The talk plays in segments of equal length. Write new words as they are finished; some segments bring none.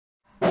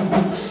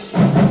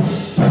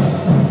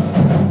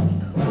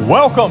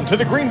Welcome to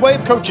the Green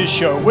Wave Coaches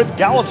Show with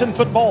Gallatin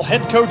football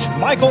head coach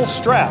Michael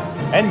Strapp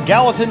and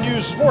Gallatin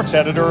News sports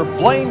editor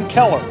Blaine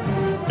Keller.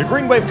 The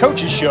Green Wave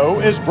Coaches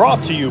Show is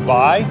brought to you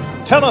by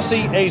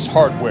Tennessee Ace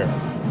Hardware.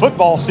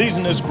 Football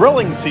season is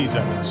grilling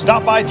season.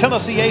 Stop by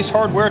Tennessee Ace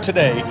Hardware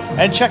today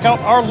and check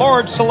out our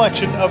large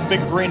selection of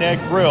Big Green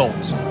Egg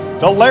grills.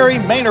 The Larry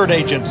Maynard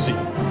Agency.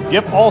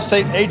 Give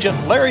Allstate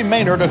agent Larry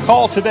Maynard a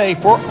call today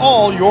for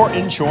all your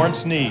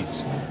insurance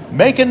needs.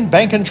 Macon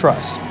Bank and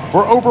Trust.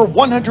 For over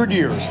 100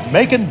 years,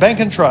 Macon Bank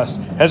and Trust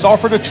has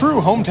offered a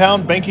true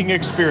hometown banking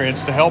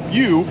experience to help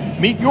you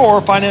meet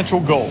your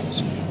financial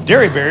goals.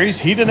 Dairyberry's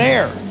Heat and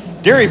Air.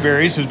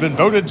 Dairyberry's has been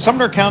voted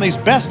Sumner County's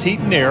best heat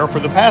and air for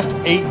the past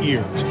 8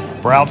 years.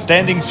 For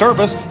outstanding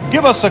service,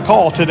 give us a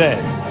call today.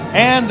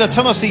 And the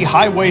Tennessee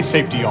Highway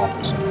Safety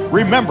Office.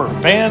 Remember,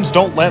 fans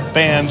don't let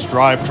fans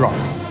drive drunk.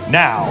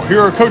 Now,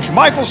 here are Coach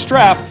Michael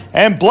Strapp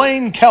and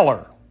Blaine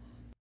Keller.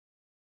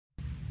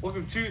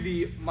 Welcome to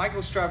the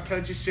Michael Strapp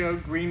Coaches Show,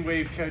 Green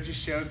Wave Coaches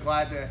Show.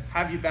 Glad to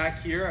have you back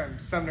here. I'm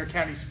Sumner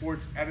County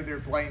Sports Editor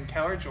Blaine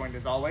Keller, joined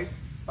as always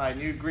by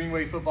new Green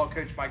Wave football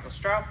coach Michael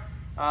Strapp.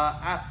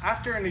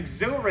 After an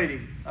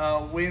exhilarating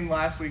win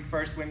last week,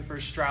 first win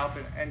for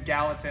Strapp and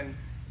Gallatin,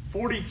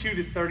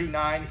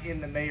 42-39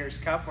 in the Mayor's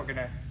Cup. We're going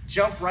to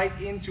jump right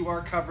into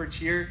our coverage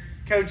here.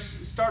 Coach,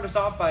 start us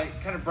off by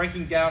kind of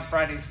breaking down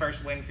Friday's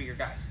first win for your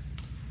guys.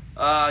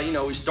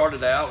 We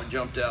started out, we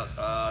jumped out,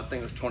 I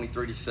think it was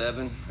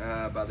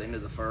 23-7 by the end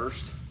of the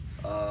first.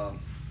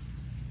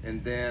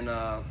 And then,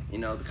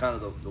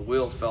 the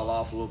wheels fell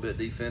off a little bit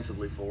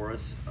defensively for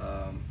us.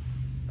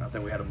 I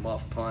think we had a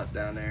muff punt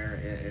down there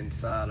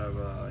inside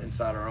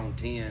our own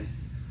 10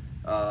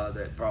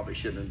 that probably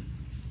shouldn't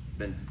have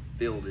been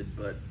fielded.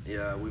 But,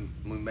 yeah, we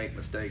make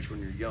mistakes when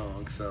you're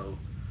young. So,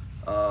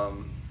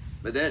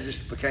 but then it just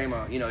became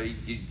you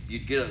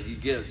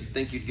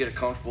think you'd get a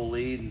comfortable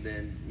lead, and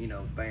then,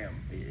 bam,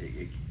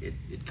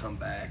 it'd come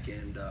back,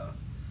 and,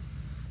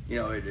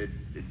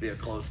 it'd be a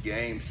close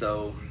game.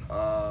 So,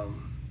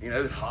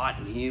 it was hot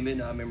and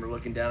humid. I remember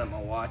looking down at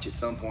my watch at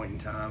some point in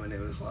time, and it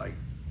was like,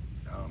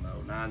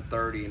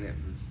 9:30, and it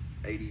was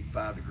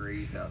 85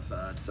 degrees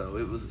outside. So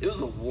it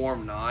was a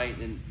warm night,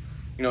 and,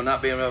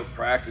 not being able to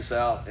practice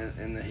out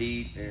in the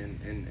heat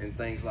and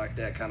things like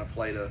that kind of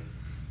played a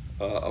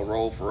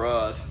role for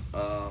us,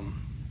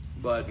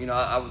 but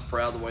I was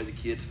proud of the way the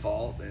kids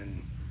fought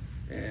and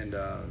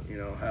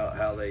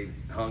how they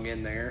hung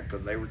in there,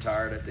 because they were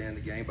tired at the end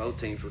of the game. Both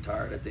teams were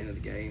tired at the end of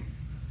the game,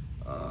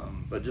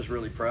 but just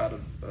really proud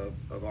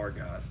of our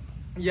guys.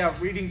 Yeah,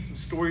 reading some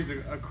stories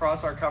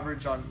across our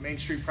coverage on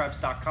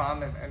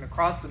MainStreetPreps.com and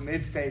across the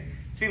Mid-State,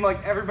 it seemed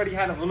like everybody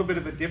had a little bit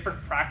of a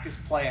different practice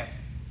plan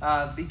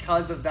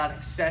because of that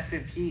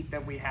excessive heat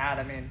that we had.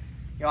 I mean,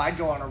 I'd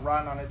go on a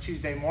run on a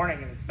Tuesday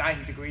morning and it's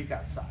 90 degrees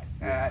outside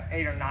at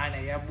 8 or 9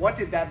 a.m. What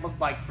did that look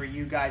like for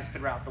you guys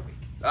throughout the week?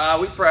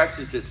 We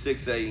practiced at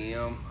 6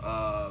 a.m.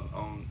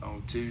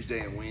 On Tuesday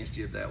and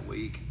Wednesday of that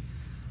week.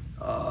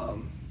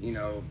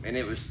 And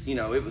it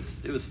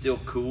was still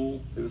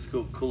cool. It was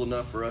cool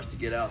enough for us to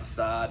get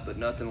outside, but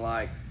nothing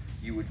like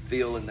you would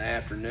feel in the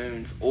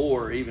afternoons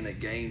or even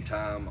at game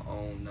time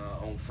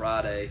on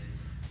Friday.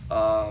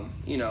 But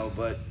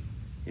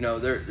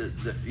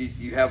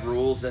you have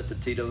rules that the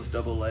Tito's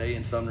AA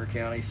in Sumner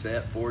County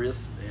set for us,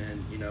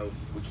 and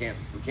we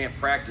can't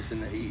practice in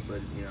the heat,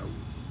 but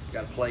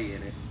got to play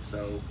in it.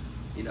 So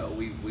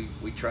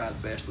we try the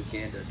best we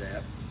can to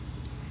adapt.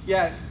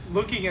 Yeah,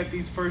 looking at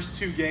these first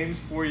two games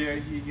for you,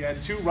 you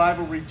had two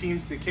rivalry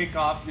teams to kick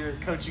off your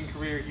coaching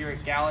career here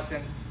at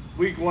Gallatin.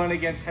 Week 1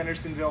 against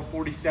Hendersonville,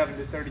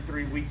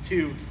 47-33. Week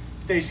 2,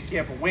 Station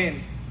Camp a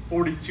win,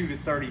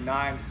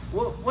 42-39.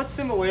 What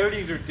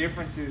similarities or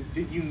differences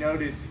did you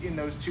notice in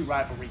those two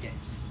rivalry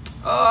games?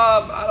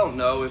 I don't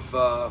know if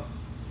a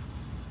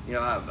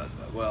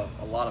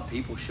lot of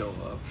people show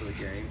up for the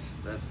games.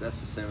 That's the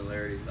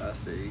similarities I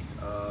see.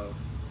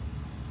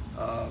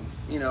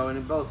 And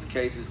in both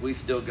cases, we've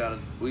got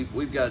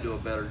to do a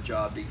better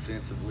job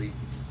defensively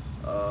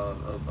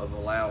of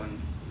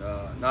allowing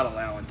not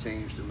allowing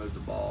teams to move the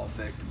ball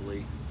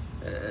effectively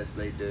as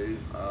they do.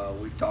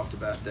 We've talked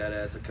about that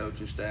as a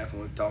coaching staff,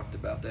 and we've talked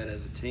about that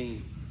as a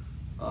team.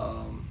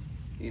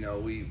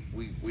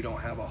 We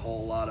don't have a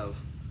whole lot of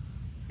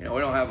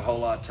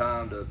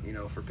time to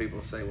for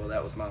people to say, well,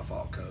 that was my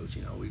fault, coach.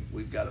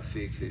 We've got to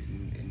fix it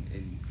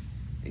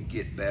and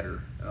get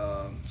better.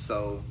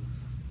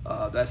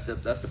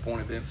 That's the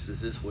point of emphasis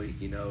this week.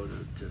 We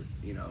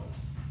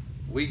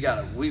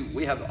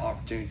have the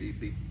opportunity to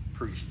be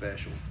pretty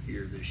special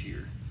here this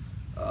year,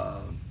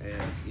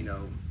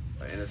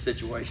 in a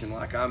situation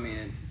like I'm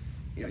in,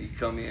 you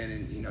come in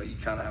and you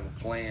kind of have a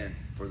plan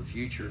for the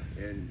future.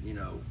 And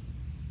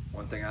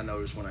one thing I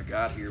noticed when I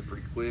got here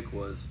pretty quick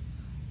was,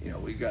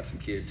 we've got some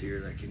kids here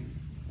that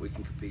we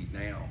can compete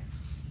now.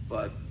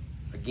 But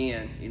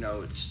again,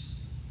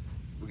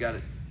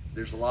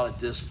 there's a lot of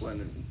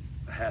discipline and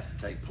has to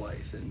take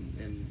place,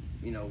 and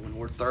when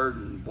we're third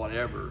and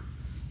whatever,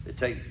 it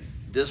takes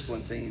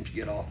disciplined teams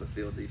get off the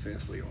field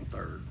defensively on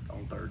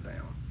third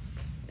down,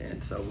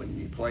 And so when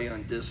you play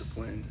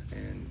undisciplined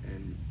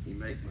and you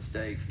make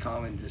mistakes,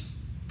 common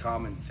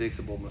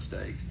fixable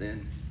mistakes,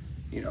 then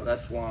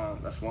that's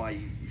why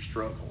you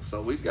struggle.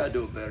 So we've got to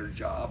do a better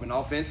job, and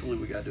offensively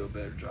we got to do a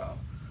better job.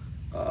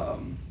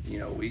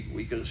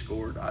 We could have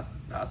scored. I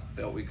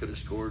felt we could have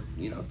scored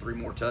 3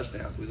 more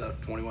touchdowns. We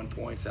left 21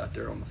 points out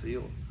there on the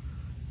field.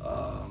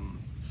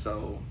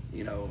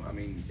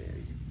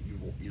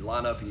 You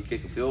line up and you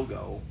kick a field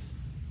goal,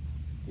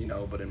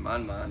 but in my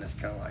mind that's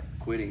kind of like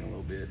quitting a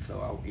little bit.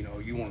 So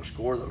you want to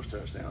score those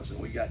touchdowns, and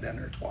we got down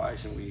there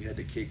twice, and we had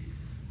to kick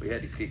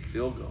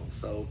field goals.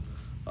 So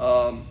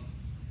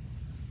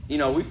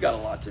we've got a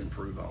lot to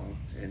improve on,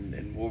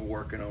 and we're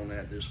working on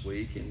that this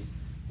week, and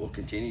we'll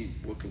continue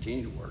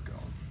to work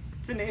on.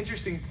 It's an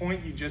interesting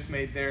point you just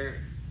made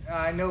there.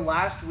 I know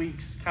last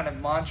week's kind of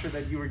mantra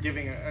that you were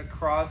giving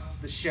across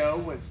the show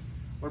was,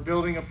 we're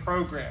building a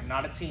program,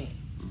 not a team.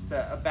 It's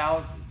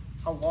about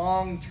a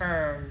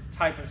long-term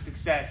type of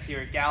success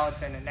here at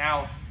Gallatin, and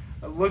now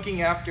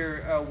looking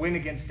after a win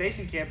against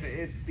Station Camp,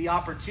 it's the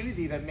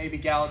opportunity that maybe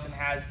Gallatin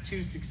has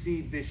to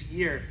succeed this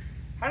year.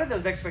 How did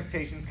those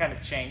expectations kind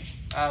of change?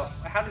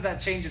 How does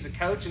that change as a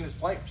coach and as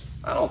players?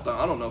 I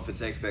don't know if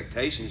it's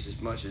expectations as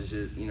much as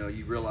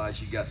you realize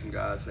you got some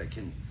guys that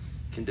can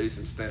do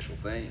some special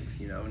things,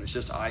 and it's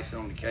just icing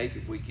on the cake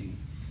if we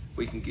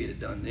can get it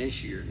done this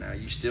year. Now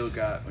you still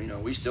got,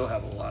 we still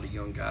have a lot of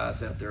young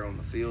guys out there on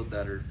the field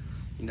that are,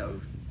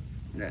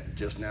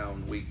 just now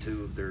in week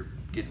 2 of their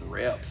getting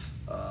reps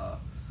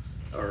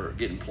or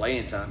getting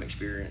playing time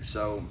experience.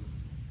 So,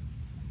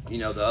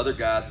 the other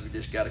guys have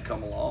just got to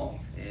come along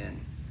and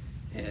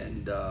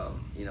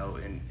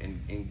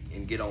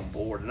get on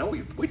board. And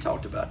we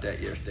talked about that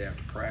yesterday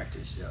after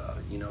practice.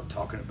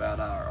 Talking about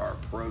our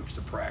approach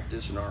to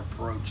practice and our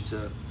approach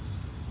to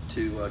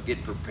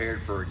get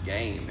prepared for a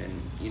game.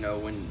 And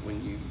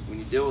when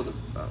you deal with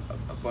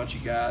a bunch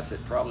of guys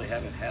that probably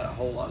haven't had a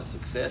whole lot of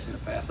success in the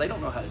past, they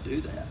don't know how to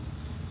do that.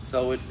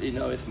 So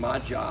it's my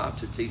job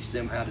to teach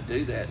them how to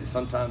do that, and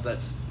sometimes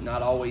that's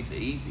not always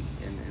easy,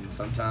 and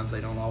sometimes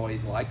they don't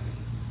always like me.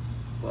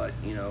 But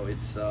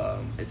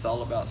it's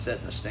all about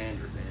setting a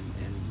standard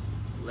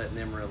and letting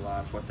them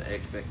realize what the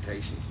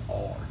expectations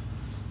are.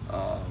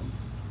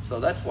 So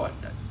that's what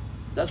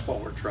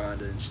we're trying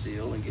to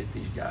instill and get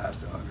these guys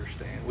to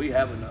understand. We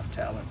have enough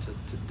talent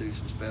to do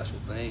some special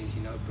things,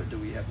 but do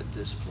we have the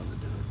discipline to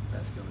do it?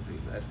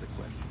 That's the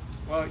question.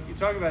 Well, you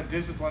talk about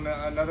discipline,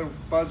 another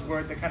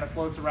buzzword that kind of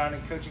floats around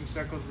in coaching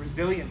circles,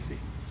 resiliency.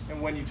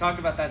 And when you talk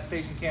about that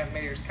Station Camp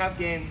Mayor's Cup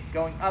game,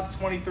 going up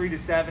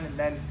 23-7 and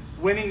then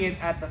winning it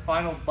at the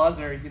final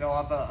buzzer,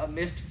 off a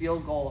missed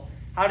field goal,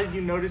 how did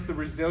you notice the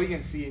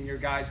resiliency in your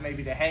guys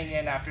maybe to hang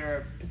in after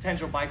a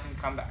potential Bison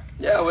comeback?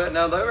 Yeah, well,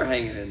 no, they were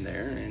hanging in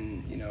there,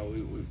 and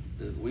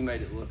we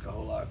made it look a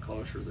whole lot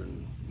closer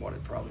than what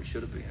it probably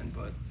should have been.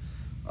 But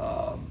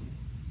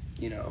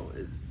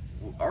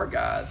our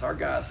guys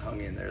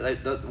hung in there.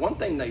 The one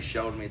thing they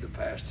showed me the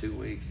past 2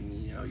 weeks, and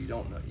you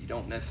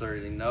don't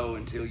necessarily know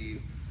until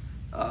you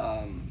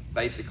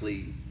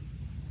basically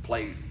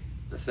play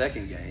the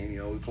second game.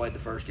 We played the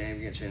first game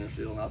against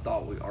Hendersonville, and I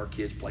thought our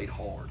kids played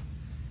hard,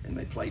 and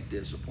they played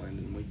disciplined,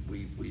 and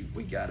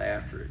we got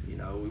after it.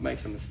 We made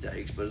some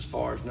mistakes, but as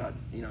far as not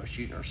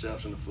shooting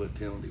ourselves in the foot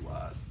penalty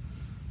wise.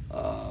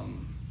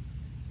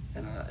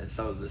 And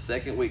so the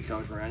second week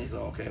comes around, you say,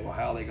 okay, well,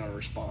 how are they going to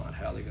respond?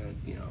 How are they going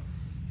to,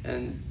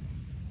 and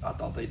I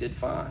thought they did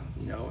fine,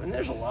 and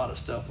there's a lot of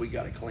stuff we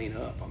got to clean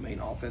up. I mean,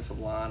 offensive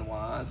line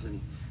wise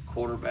and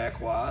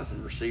quarterback wise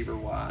and receiver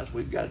wise,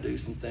 we've got to do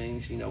some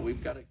things.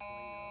 We've got to clean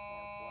up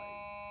our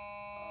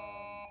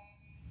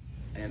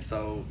play. And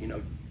so,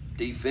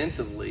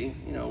 defensively,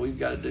 we've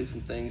got to do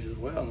some things as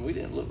well. And we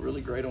didn't look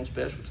really great on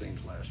special teams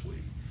last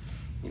week.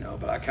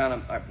 But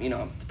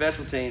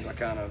special teams,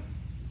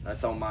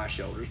 that's on my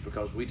shoulders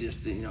because we just,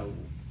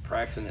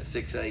 practicing at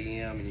 6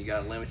 a.m. and you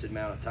got a limited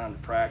amount of time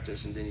to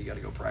practice, and then you got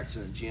to go practice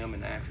in the gym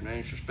in the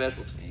afternoons for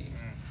special teams.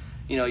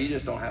 You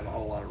just don't have a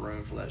whole lot of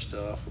room for that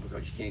stuff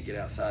because you can't get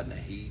outside in the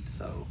heat.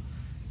 So,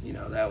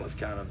 that was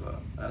kind of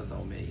that was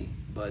on me.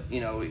 But you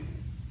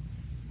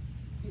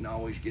can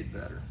always get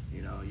better.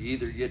 You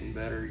either getting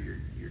better,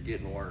 you're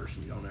getting worse,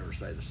 and you don't ever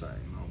stay the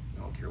same.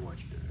 I don't care what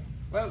you do.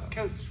 Well,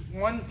 Coach,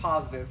 one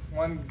positive,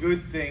 one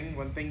good thing,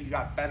 one thing you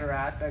got better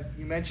at that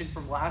you mentioned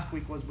from last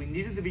week was we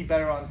needed to be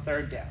better on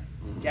third down.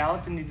 Mm-hmm.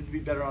 Gallatin needed to be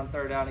better on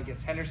third down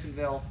against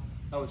Hendersonville.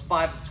 That was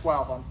 5 of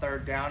 12 on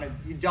third down, and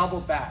you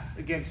doubled that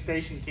against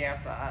Station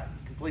Camp.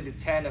 You completed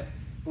 10 of, I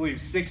believe,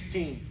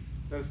 16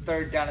 those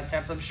third down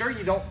attempts. I'm sure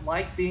you don't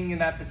like being in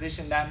that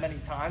position that many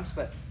times,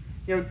 but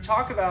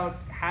talk about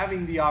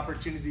having the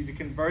opportunity to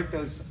convert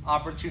those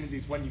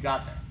opportunities when you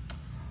got there.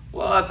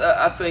 Well,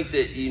 I think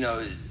that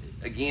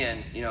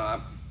again,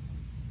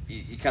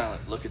 you kind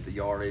of look at the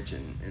yardage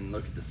and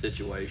look at the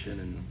situation,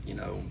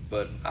 and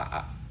but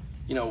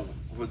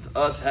with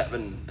us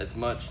having as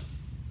much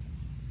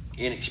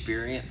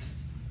inexperience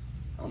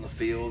on the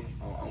field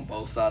on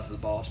both sides of the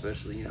ball,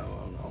 especially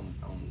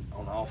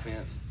on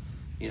offense,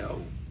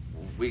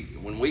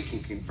 when we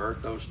can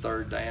convert those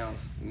third downs,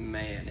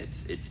 man,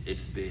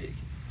 it's big.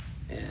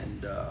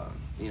 And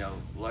you know,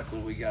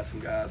 luckily we got some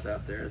guys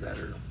out there that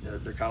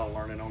they're kind of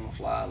learning on the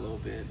fly a little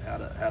bit how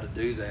to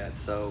do that.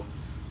 So,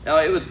 you know,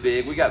 it was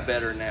big. We got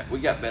better in that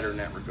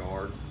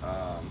regard.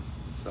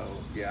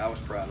 So yeah, I was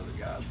proud of the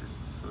guys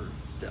for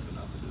stepping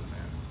up and doing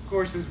that. Of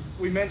course, as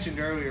we mentioned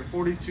earlier,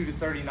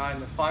 42-39,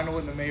 the final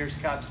in the Mayor's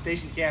Cup.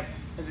 Station Camp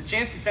has a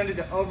chance to send it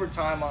to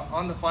overtime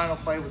on the final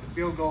play with a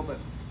field goal, but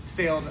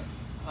sailed,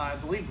 I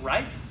believe,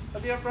 right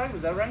of the upright.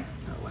 Was that right?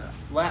 No, left.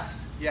 Left.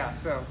 Yeah.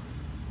 So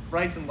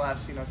rights and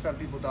lefts, you know, some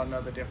people don't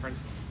know the difference.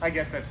 I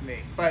guess that's me.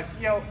 But,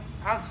 you know,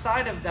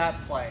 outside of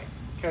that play,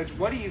 Coach,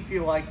 what do you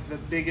feel like the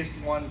biggest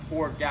one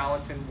for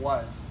Gallatin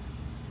was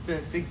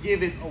to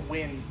give it a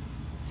win,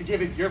 to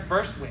give it your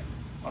first win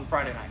on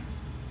Friday night?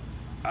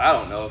 I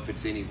don't know if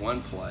it's any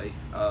one play.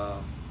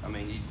 I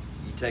mean,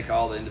 you take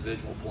all the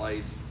individual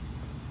plays.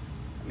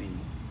 I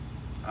mean,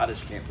 I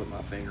just can't put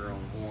my finger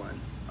on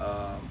one.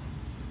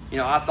 You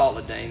know, I thought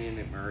LaDainian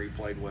McMurray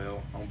played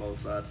well on both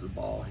sides of the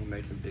ball. He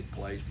made some big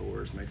plays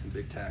for us, made some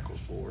big tackles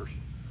for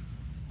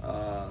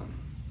us.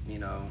 You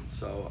know,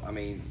 so, I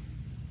mean,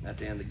 at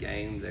the end of the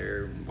game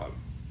there,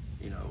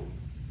 you know,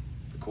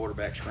 the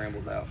quarterback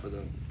scrambles out for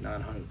the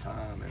 900th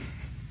time,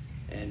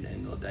 and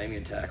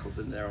LaDainian tackles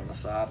in there on the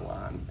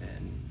sideline,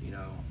 and, you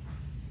know,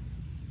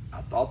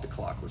 I thought the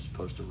clock was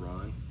supposed to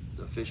run.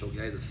 The official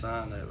gave the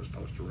sign that it was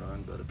supposed to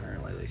run, but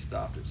apparently they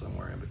stopped it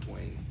somewhere in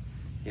between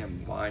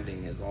him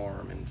winding his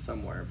arm and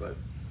somewhere. But,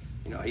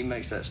 you know, he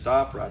makes that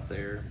stop right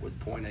there with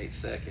 0.8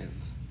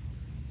 seconds,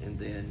 and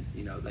then,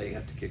 you know, they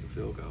have to kick a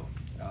field goal.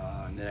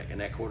 And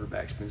that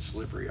quarterback's been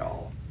slippery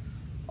all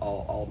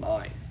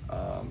night.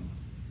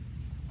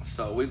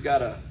 So we've got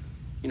to,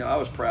 you know, I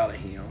was proud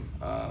of him.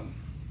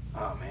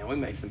 Oh, man, we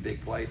made some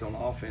big plays on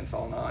offense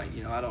all night.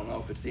 You know, I don't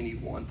know if it's any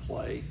one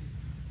play.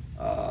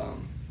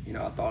 You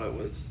know, I thought it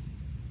was,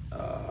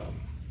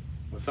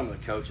 well, some of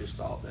the coaches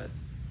thought that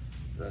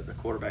the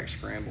quarterback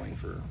scrambling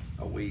for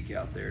a week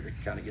out there to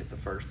kind of get the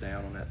first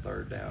down on that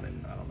third down,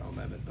 and I don't know,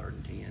 maybe 3rd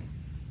and 10,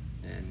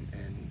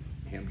 and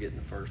him getting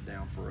the first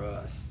down for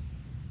us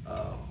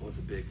was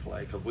a big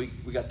play, because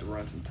we got to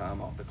run some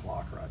time off the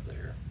clock right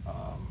there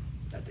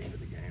at the end of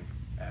the game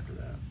after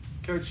that.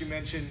 Coach, you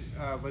mentioned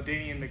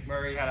LaDainian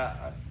McMurray had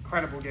a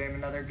incredible game,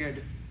 another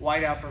good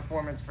wideout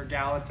performance for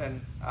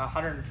Gallatin,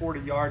 140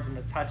 yards and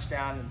a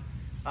touchdown.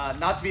 And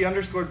not to be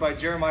underscored by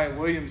Jeremiah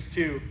Williams,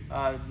 too,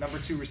 number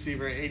 2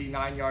 receiver,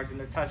 89 yards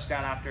and a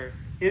touchdown after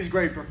his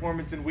great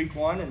performance in week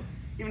 1. And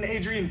even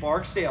Adrian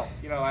Barksdale,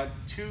 you know, had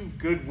 2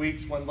 good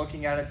weeks when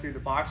looking at it through the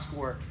box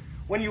score.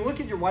 When you look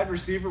at your wide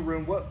receiver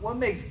room, what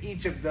makes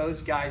each of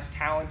those guys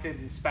talented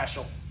and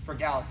special for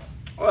Gallatin?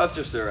 Well, that's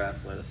just their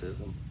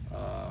athleticism.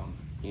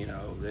 You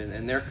know,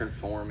 and they're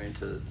conforming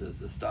to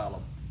the style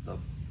of the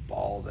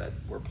ball that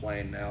we're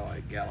playing now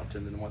at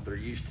Gallatin and what they're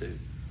used to.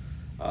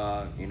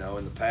 You know,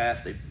 in the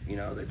past, they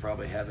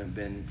probably haven't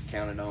been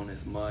counted on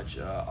as much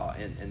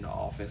in the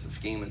offensive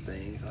scheme of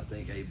things. I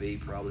think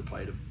AB probably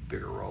played a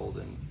bigger role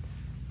than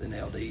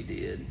LD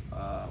did.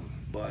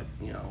 But,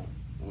 you know,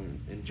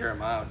 and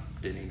Jeremiah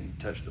didn't even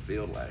touch the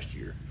field last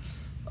year.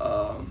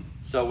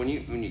 So when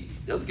you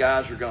those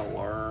guys are going to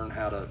learn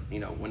how to, you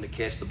know, when to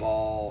catch the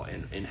ball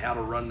and how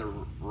to run the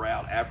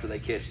route after they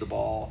catch the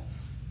ball.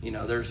 You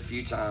know, there's a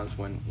few times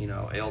when, you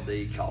know,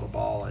 LD caught a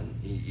ball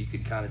and you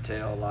could kind of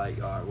tell,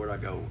 like, all right, where do I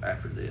go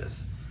after this?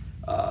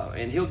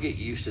 And he'll get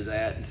used to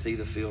that and see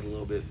the field a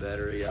little bit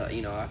better.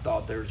 You know, I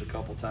thought there was a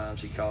couple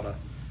times he caught a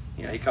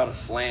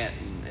slant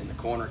and the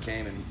corner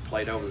came and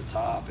played over the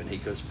top, and he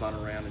could have spun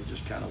around and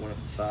just kind of went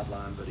up the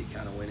sideline, but he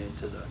kind of went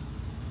into the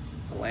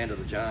land of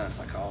the giants,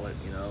 I call it,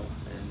 you know.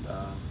 And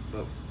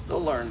but they'll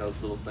learn those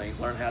little things,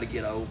 learn how to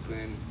get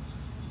open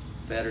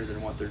better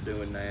than what they're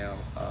doing now.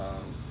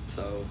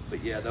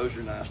 But yeah, those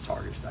are nice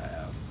targets to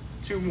have.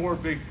 2 more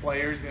big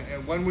players,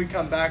 and when we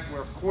come back,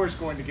 we're of course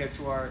going to get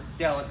to our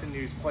Gallatin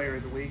News Player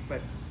of the Week.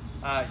 But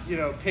you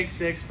know, pick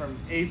 6 from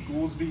Abe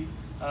Goolsby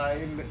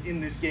in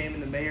this game in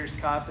the Mayor's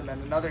Cup, and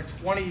then another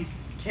 20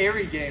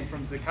 carry game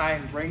from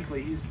Zakian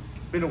Brinkley. He's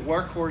been a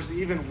workhorse,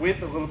 even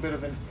with a little bit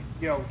of an,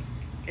 you know,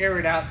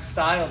 aired out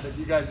style that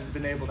you guys have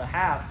been able to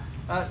have.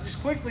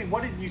 Just quickly,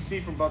 what did you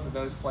see from both of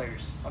those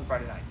players on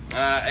Friday night?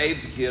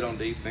 Abe's a kid on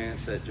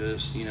defense that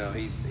just, you know,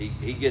 he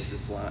gets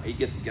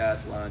the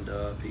guys lined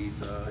up. He's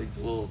a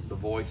little the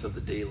voice of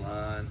the D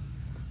line,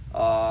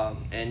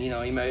 and you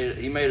know, he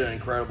made an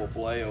incredible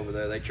play over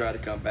there. They tried to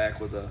come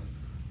back with a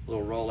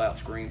little rollout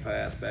screen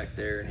pass back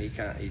there, and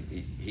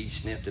he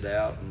sniffed it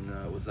out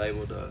and was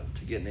able to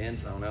get in the end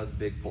zone. That was a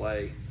big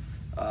play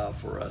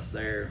for us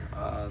there.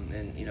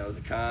 And you know,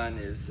 Zakian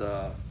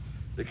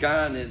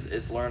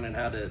is learning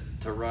how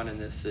to run in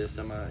this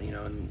system. You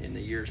know, in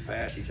the years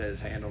past, he's had his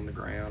hand on the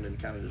ground and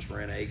kind of just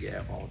ran A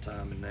gap all the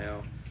time. And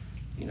now,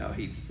 you know,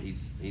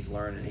 he's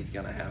learning. He's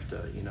going to have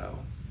to, you know,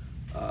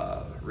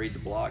 read the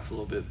blocks a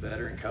little bit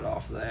better and cut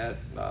off that.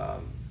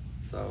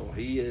 So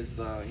he is,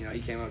 you know,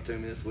 he came up to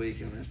me this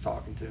week and was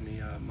talking to me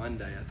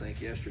Monday, I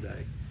think,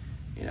 yesterday.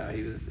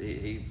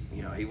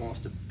 he wants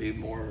to be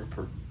more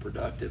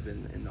productive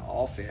in the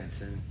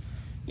offense, and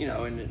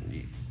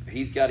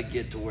he's got to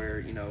get to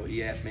where,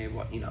 he asked me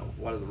what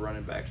have the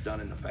running backs done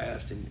in the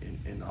past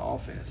in the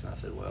offense, and I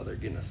said, well, they're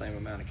getting the same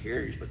amount of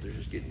carries, but they're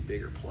just getting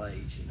bigger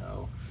plays,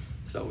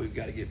 so we've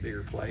got to get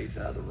bigger plays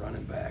out of the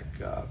running back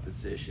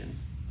position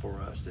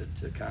for us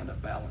to kind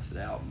of balance it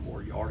out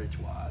more yardage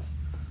wise.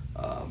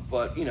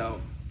 But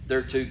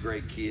they're two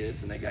great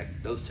kids, and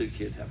those two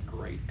kids have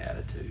great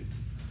attitudes,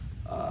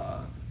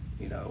 and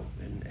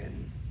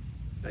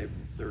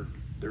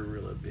they're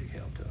really a big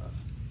help to us.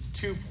 It's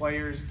two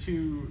players,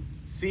 two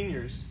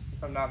seniors,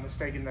 if I'm not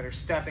mistaken, that are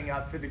stepping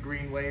up for the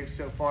Green Wave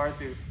so far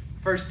through the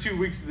first 2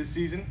 weeks of the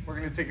season. We're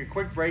going to take a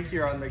quick break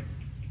here on the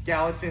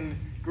Gallatin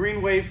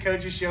Green Wave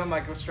Coaches Show,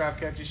 Michael Straff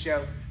Coaches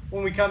Show.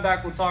 When we come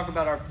back, we'll talk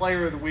about our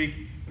Player of the Week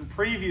and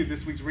preview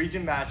this week's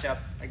region matchup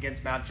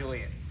against Mount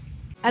Juliet.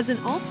 As an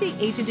Allstate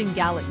agent in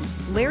Gallatin,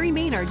 Larry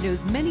Maynard knows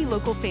many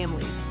local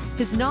families.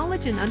 His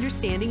knowledge and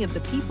understanding of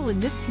the people in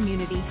this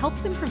community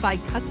helps him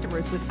provide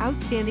customers with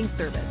outstanding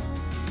service.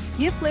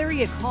 Give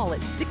Larry a call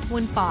at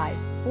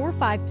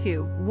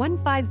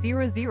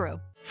 615-452-1500.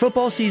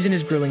 Football season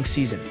is grilling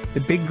season. The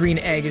Big Green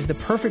Egg is the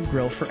perfect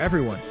grill for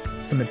everyone.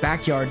 From the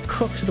backyard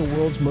cook to the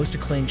world's most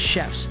acclaimed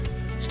chefs.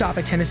 Stop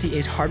at Tennessee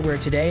Ace Hardware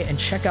today and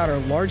check out our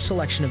large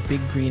selection of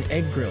Big Green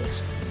Egg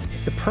grills.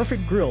 It's the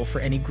perfect grill for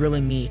any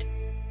grilling need.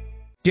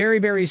 Dairy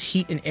Berry's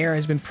Heat and Air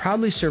has been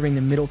proudly serving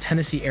the Middle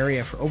Tennessee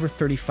area for over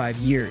 35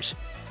 years.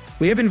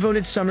 We have been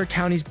voted Sumner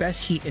County's best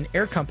heat and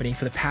air company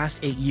for the past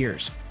 8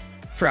 years.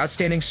 For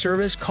outstanding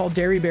service, call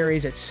Dairy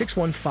Berry's at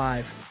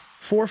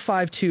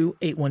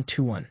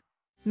 615-452-8121.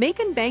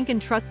 Macon Bank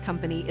and Trust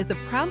Company is a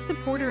proud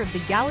supporter of the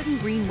Gallatin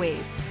Green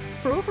Wave.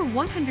 For over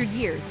 100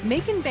 years,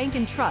 Macon Bank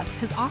and Trust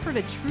has offered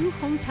a true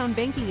hometown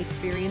banking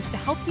experience to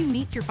help you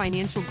meet your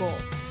financial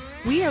goals.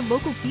 We are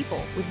local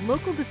people with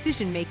local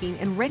decision making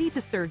and ready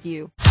to serve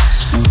you.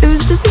 It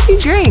was just a few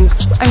drinks.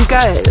 I'm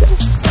good.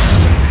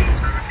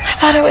 I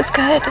thought it was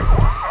good.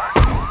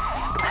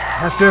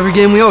 After every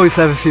game, we always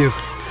have a few.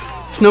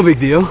 It's no big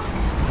deal.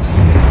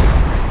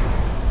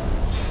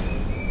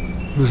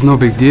 It was no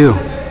big deal.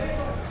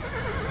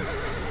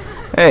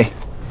 Hey,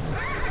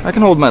 I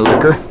can hold my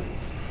liquor.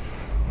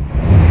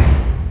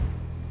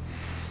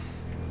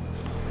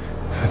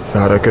 I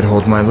thought I could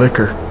hold my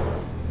liquor.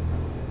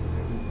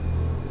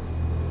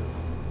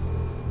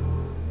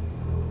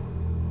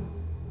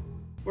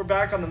 We're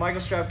back on the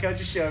Michael Straff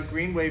Coaches Show,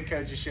 Green Wave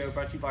Coaches Show,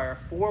 brought to you by our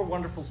 4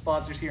 wonderful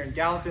sponsors here in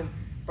Gallatin,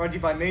 brought to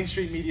you by Main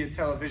Street Media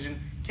Television.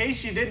 In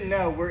case you didn't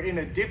know, we're in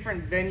a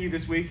different venue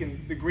this week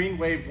in the Green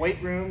Wave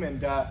weight room, and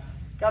got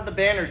the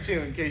banner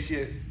too, in case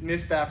you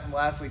missed that from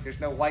last week. There's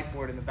no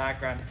whiteboard in the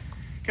background.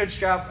 Coach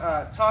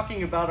Straff,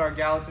 talking about our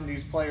Gallatin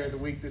News Player of the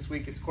Week this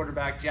week, it's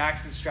quarterback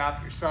Jackson Straff,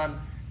 your son,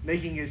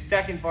 making his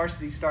second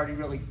varsity start. He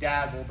really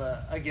dazzled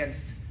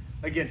against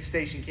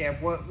Station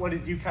Camp. What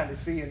did you kind of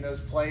see in those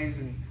plays?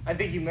 And I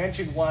think you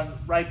mentioned one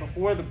right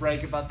before the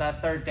break about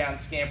that third down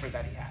scamper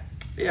that he had.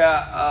 Yeah,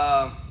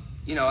 I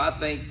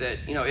think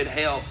that, it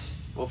helps.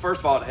 Well, first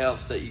of all, it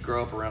helps that you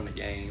grow up around the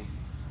game.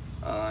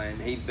 And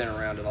he's been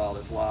around it all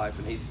his life,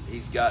 and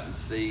he's gotten to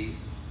see,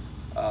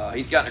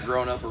 he's gotten to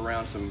grow up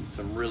around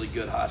some really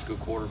good high school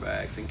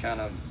quarterbacks and kind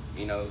of,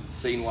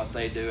 seeing what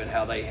they do and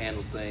how they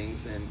handle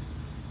things, and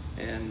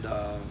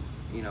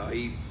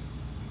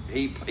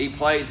he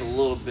plays a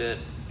little bit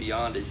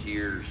beyond his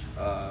years.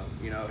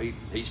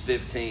 He's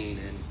 15,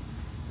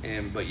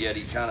 but yet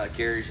he kind of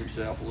carries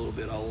himself a little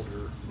bit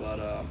older.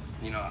 But I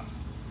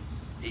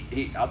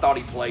thought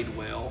he played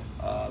well.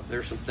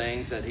 There's some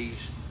things that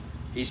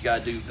he's got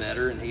to do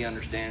better, and he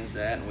understands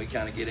that. And we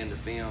kind of get into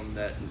film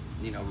that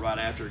right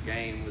after a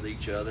game with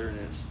each other, and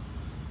it's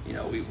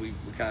we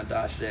kind of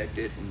dissect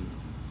it, and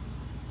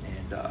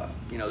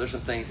there's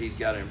some things he's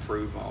got to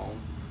improve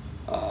on.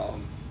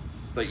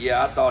 But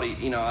yeah, I thought he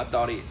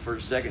for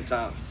the second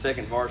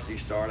varsity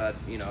start, I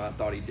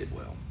thought he did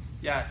well.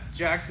 Yeah,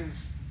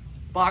 Jackson's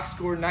box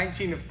score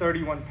 19 of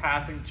 31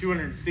 passing,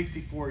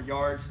 264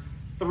 yards,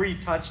 3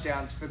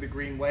 touchdowns for the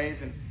Green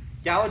Wave, and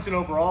Gallatin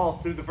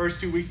overall through the first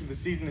 2 weeks of the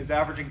season is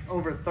averaging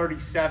over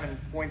 37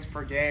 points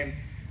per game.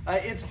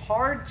 It's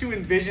hard to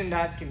envision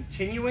that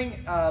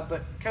continuing,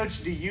 but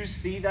Coach, do you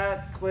see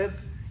that clip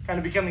kind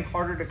of becoming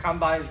harder to come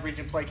by as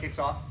region play kicks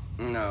off?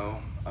 No,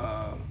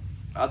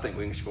 I think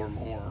we can score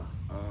more.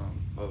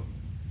 But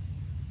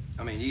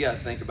you got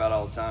to think about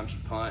all the times you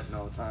punt and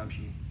all the times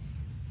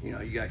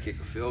you got to kick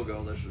a field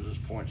goal. This was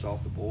just points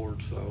off the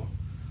board. So,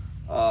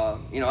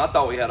 I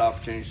thought we had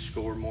opportunities to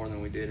score more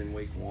than we did in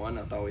week 1.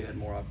 I thought we had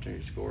more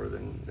opportunities to score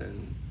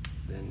than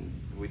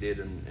we did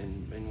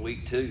in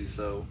week 2.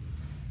 So,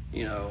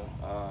 it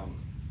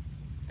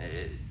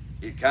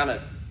kind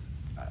of,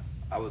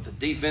 I was a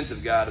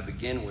defensive guy to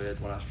begin with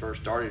when I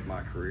first started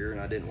my career,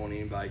 and I didn't want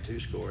anybody to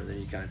score. And then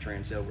you kind of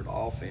transfer over to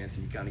offense,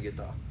 and you kind of get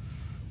the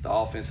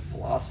offensive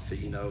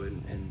philosophy,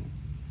 and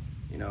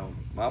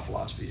my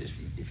philosophy is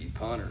if you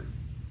punt,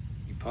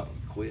 you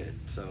quit.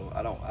 So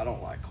I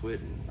don't like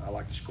quitting. I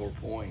like to score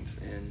points,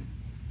 and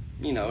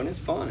you know, and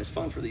it's fun. It's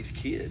fun for these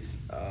kids.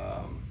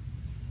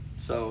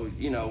 So,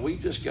 you know, we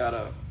just got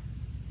to,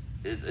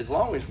 as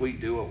long as we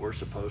do what we're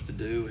supposed to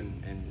do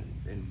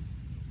and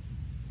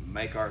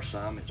make our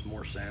assignments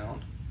more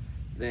sound,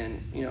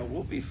 then, you know,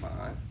 we'll be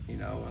fine. You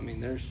know, I mean,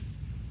 there's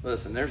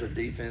a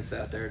defense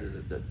out there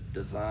that's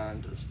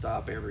designed to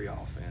stop every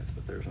offense,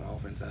 but there's an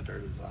offense out there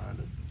designed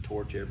to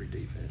torch every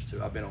defense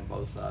too. I've been on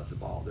both sides of the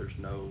ball. There's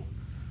no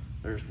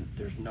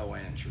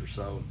answer.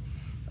 So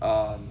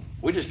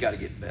we just got to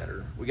get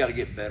better. We got to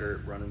get better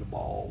at running the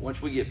ball.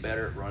 Once we get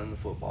better at running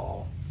the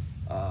football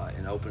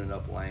and opening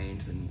up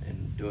lanes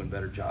and doing a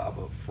better job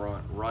up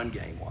front, run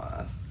game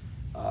wise,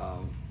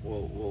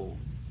 we'll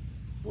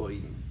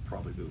even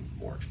probably be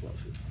more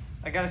explosive.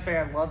 I gotta say,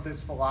 I love this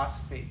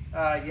philosophy.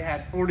 You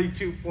had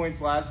 42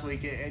 points last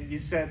week, and you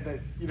said that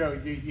you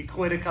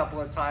quit a couple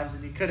of times,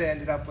 and you could have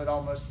ended up with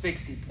almost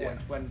 60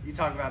 points when you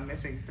talk about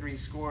missing 3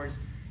 scores.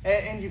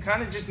 And you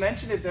kind of just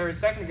mentioned it there a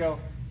second ago,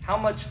 how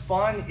much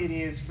fun it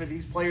is for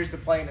these players to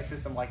play in a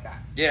system like that.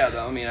 Yeah,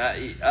 I mean,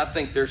 I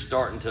think they're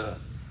starting to,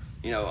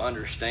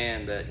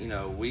 understand that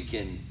we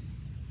can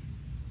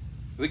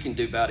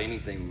do about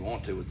anything we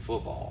want to with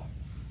football,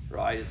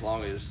 right? As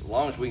long as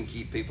we can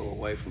keep people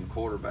away from the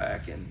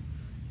quarterback and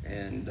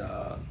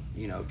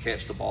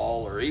catch the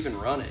ball or even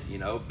run it,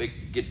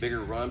 get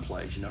bigger run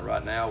plays.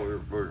 Right now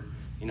we're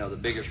the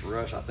biggest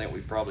rush I think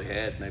we probably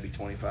had maybe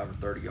 25 or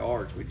 30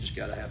 yards. We just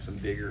got to have some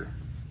bigger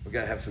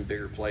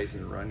plays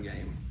in the run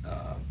game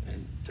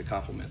and to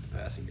complement the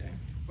passing game.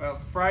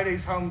 Well,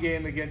 Friday's home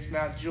game against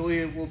Mount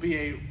Juliet will be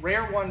a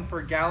rare one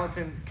for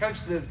Gallatin. Coach,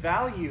 the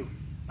value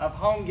of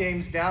home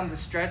games down the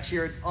stretch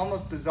here, it's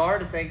almost bizarre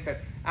to think that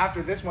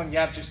after this one you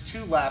have just 2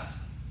 left,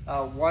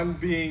 one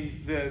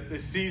being the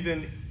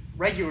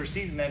regular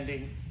season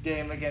ending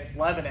game against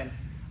Lebanon.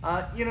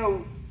 How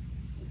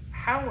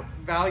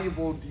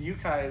valuable do you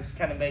guys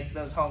kind of make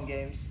those home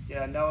games,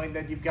 knowing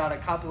that you've got a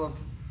couple of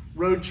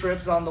road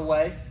trips on the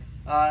way,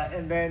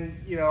 and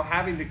then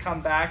having to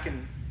come back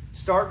and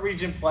start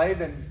region play,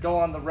 then go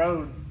on the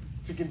road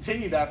to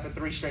continue that for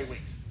 3 straight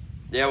weeks?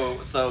 Yeah,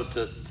 well, so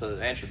to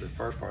answer the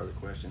first part of the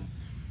question,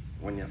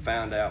 when you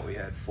found out we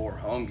had 4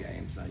 home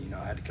games, I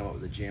had to come up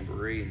with a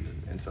jamboree,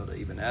 and so to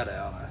even that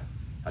out,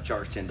 I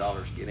charged $10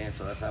 to get in,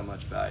 so that's how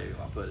much value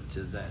I put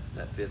to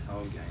that 5th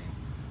home game.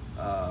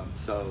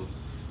 So,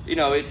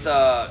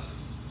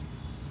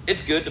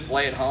 it's good to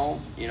play at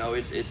home.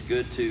 It's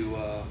good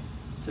to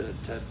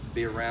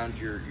be around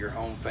your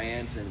home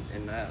fans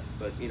and that.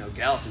 But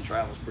Gallatin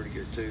travels pretty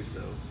good too,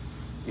 so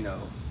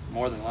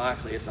more than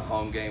likely it's a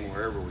home game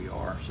wherever we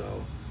are.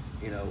 So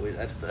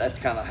that's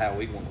kind of how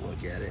we want to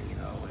look at it,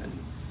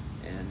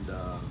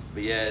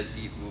 but yeah,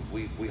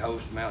 we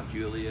host Mount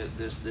Juliet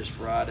this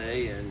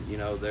Friday, and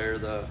they're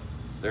the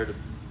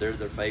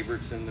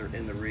favorites in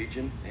the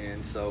region,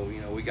 and so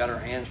we got our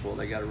hands full.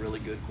 They got a really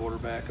good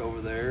quarterback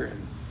over there,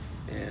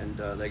 and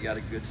they got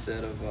a good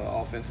set of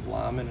offensive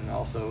linemen, and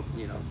also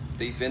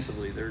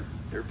defensively they're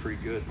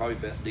pretty good. Probably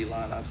best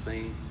D-line I've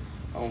seen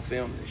on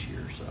film this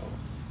year. So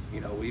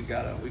we've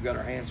got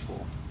our hands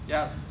full.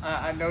 Yeah,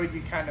 I know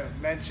you kind of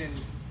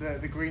mentioned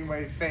the Green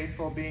Wave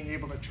faithful being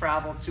able to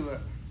travel to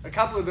a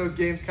couple of those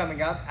games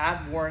coming up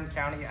at Warren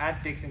County,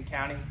 at Dixon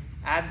County,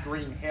 at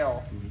Green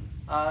Hill.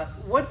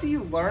 Mm-hmm. What do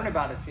you learn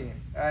about a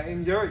team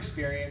in your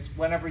experience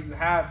whenever you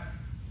have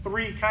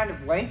 3 kind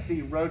of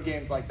lengthy road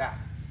games like that?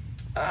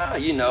 I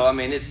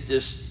mean, it's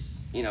just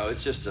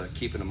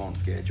keeping them on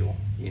schedule,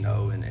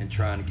 and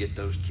trying to get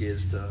those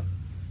kids to,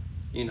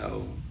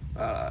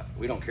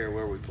 we don't care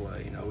where we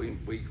play.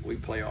 We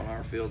play on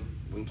our field,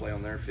 we can play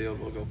on their field,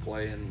 we'll go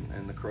play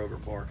in the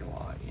Kroger parking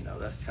lot.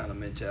 That's the kind of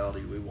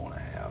mentality we want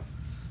to have.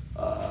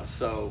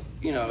 So,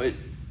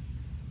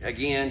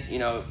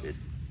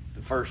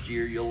 the first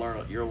year you'll learn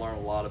a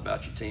lot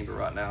about your team, but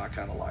right now I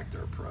kind of like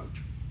their approach.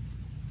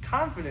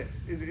 Confidence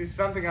is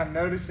something I'm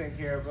noticing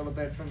here a little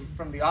bit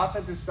from the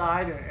offensive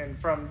side and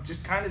from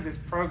just kind of this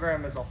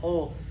program as a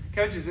whole.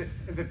 Coach,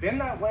 has it been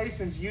that way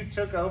since you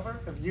took over?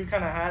 Have you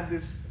kind of had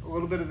a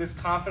little bit of this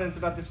confidence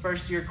about this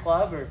first year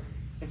club, or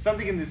has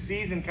something in the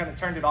season kind of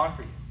turned it on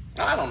for you?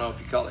 I don't know if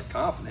you call it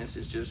confidence.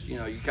 It's just, you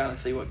kind of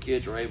see what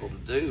kids are able to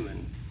do,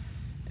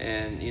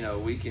 and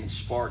we can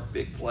spark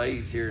big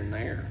plays here and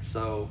there.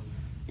 So,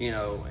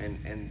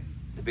 and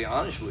to be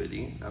honest with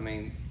you, I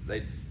mean,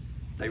 they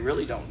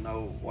really don't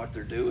know what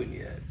they're doing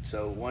yet.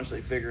 So once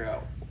they figure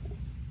out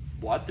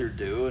what they're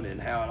doing and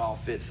how it all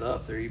fits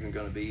up, they're even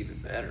going to be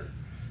even better.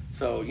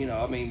 So,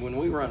 I mean, when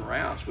we run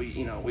routes,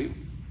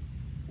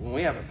 when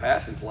we have a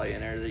passing play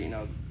in there,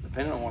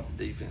 depending on what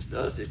the defense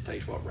does,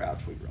 dictates what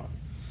routes we run.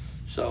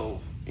 So,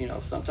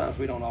 sometimes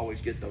we don't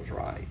always get those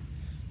right.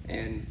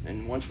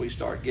 And once we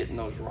start getting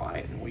those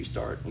right, and we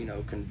start,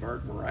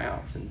 converting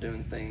routes and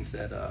doing things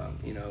that,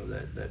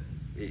 that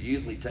it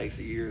usually takes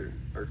a year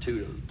or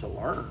 2 to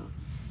learn.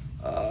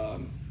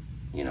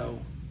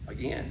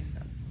 Again,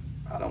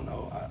 I don't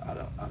know.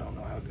 I don't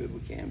know how good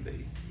we can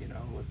be.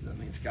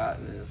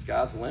 The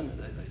sky's the limit,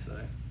 as they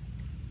say.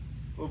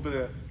 little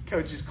bit of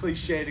coach's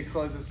cliche to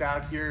close us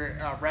out here,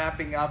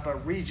 wrapping up a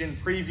region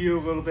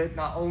preview a little bit,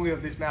 not only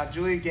of this Mount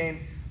Juliet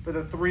game, but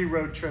the 3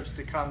 road trips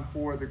to come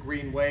for the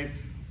Green Wave.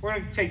 We're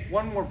going to take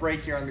one more break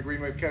here on the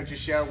Green Wave Coaches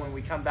Show. When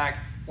we come back,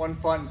 one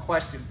fun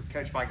question with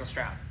Coach Michael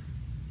Stroud.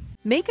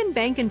 Macon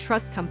Bank and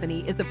Trust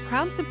Company is a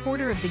proud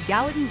supporter of the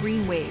Gallatin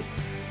Green Wave.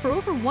 For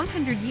over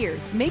 100 years,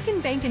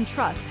 Macon Bank and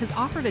Trust has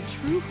offered a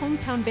true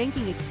hometown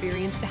banking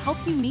experience to help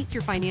you meet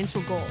your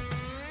financial goals.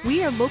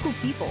 We are local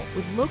people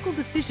with local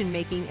decision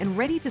making and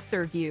ready to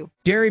serve you.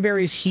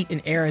 Derryberry's Heat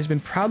and Air has been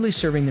proudly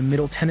serving the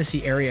Middle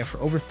Tennessee area for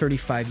over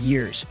 35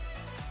 years.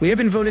 We have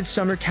been voted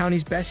Sumner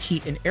County's best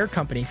heat and air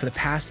company for the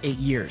past 8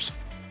 years.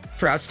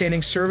 For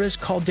outstanding service,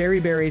 call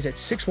Derryberry's at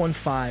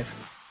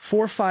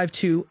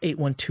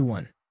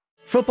 615-452-8121.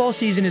 Football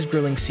season is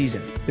grilling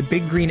season. The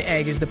Big Green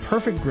Egg is the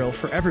perfect grill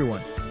for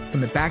everyone,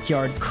 from the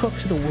backyard cook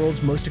to the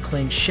world's most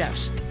acclaimed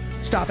chefs.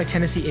 Stop at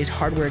Tennessee Ace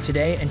Hardware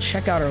today and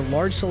check out our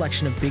large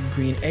selection of Big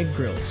Green Egg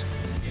grills.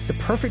 It's the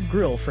perfect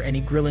grill for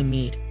any grilling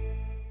need.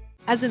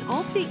 As an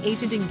Allstate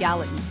agent in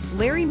Gallatin,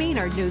 Larry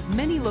Maynard knows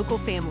many local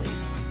families.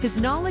 His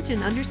knowledge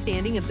and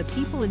understanding of the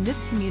people in this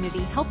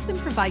community helps him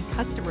provide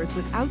customers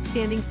with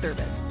outstanding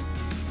service.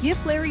 Give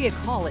Larry a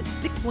call at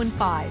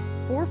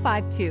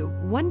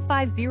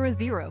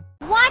 615-452-1500.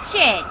 Watch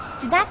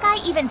it! Did that guy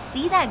even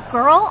see that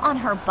girl on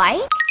her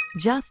bike?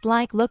 Just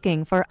like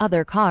looking for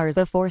other cars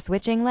before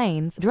switching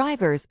lanes,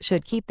 drivers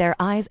should keep their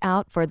eyes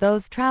out for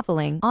those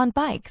traveling on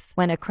bikes.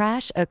 When a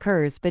crash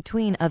occurs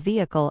between a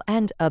vehicle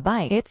and a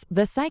bike, it's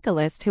the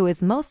cyclist who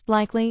is most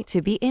likely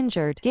to be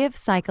injured. Give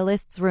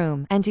cyclists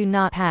room and do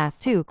not pass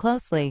too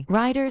closely.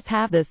 Riders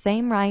have the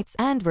same rights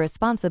and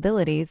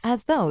responsibilities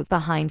as those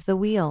behind the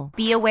wheel.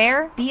 Be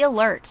aware, be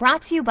alert.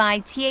 Brought to you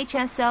by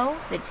THSO,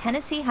 the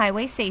Tennessee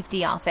Highway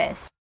Safety Office.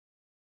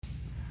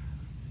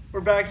 We're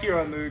back here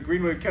on the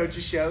Green Wave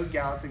Coaches Show,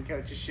 Gallatin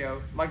Coaches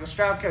Show, Michael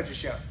Stroud Coaches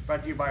Show,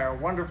 brought to you by our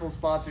wonderful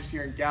sponsors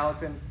here in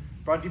Gallatin,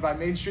 brought to you by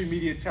Mainstream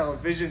Media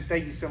Television.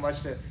 Thank you so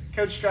much to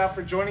Coach Stroud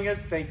for joining us.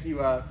 Thank you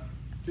to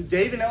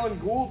Dave and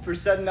Ellen Gould for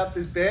setting up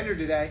this banner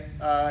today.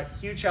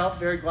 Huge help.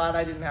 Very glad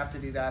I didn't have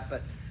to do that.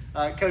 But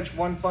Coach,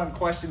 one fun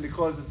question to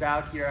close us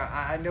out here.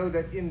 I know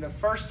that in the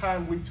first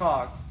time we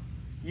talked,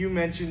 you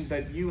mentioned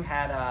that you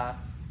had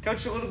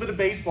coached a little bit of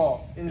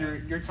baseball in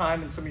your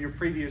time and some of your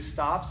previous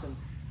stops, and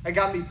it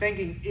got me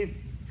thinking, if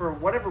for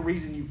whatever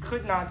reason you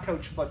could not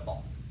coach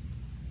football,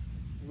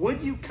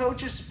 would you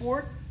coach a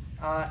sport?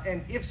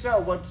 And if so,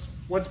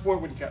 what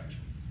sport would you coach?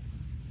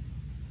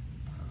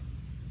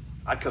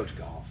 I'd coach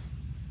golf.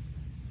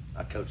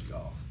 A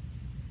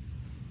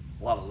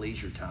lot of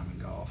leisure time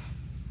in golf.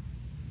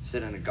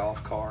 Sit in a golf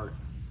cart,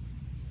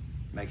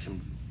 make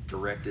some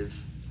directives,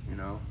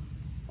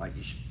 like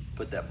you should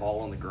put that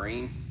ball on the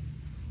green,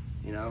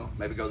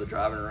 maybe go to the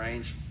driving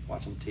range,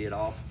 watch them tee it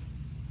off.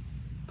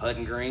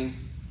 Putting green,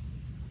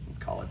 and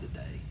call it a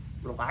day.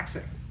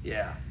 Relaxing.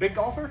 Yeah. Big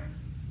golfer?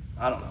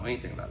 I don't know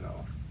anything about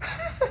golf.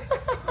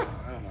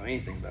 I don't know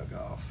anything about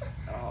golf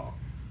at all.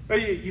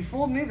 But you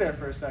fooled me there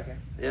for a second.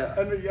 Yeah.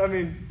 I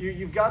mean,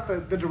 you've got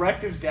the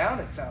directives down,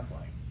 it sounds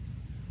like.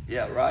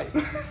 Yeah, right.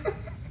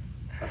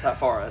 That's how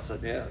far I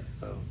said, yeah.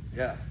 So,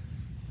 yeah.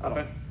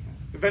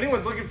 If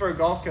anyone's looking for a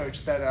golf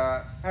coach that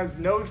has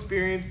no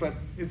experience but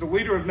is a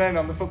leader of men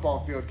on the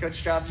football field, Coach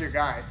Stroud's your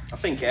guy. I've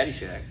seen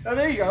Caddyshack. Oh,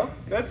 there you go.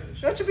 That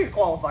should be a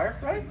qualifier,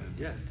 right?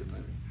 Yeah, it's a good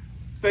movie.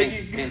 Thank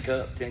you.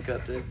 10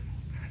 Cup too.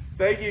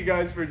 Thank you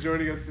guys for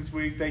joining us this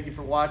week. Thank you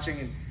for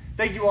watching, and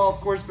thank you all, of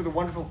course, for the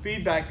wonderful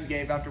feedback you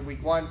gave after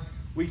week 1.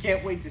 We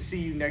can't wait to see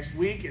you next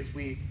week as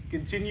we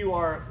continue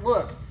our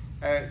look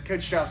at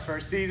Coach Stroud's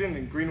first season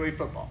in Green Wave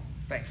football.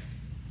 Thanks.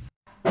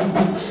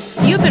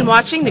 You've been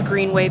watching the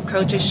Green Wave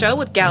Coaches Show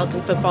with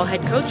Gallatin football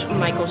head coach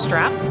Michael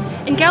Strapp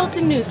and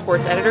Gallatin News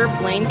sports editor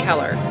Blaine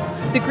Keller.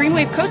 The Green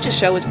Wave Coaches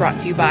Show is brought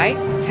to you by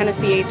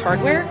Tennessee Ace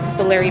Hardware,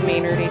 the Larry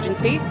Maynard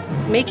Agency,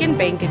 Macon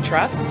Bank and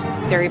Trust,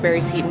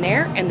 Derryberry's Heat and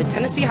Air, and the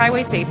Tennessee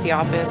Highway Safety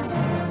Office.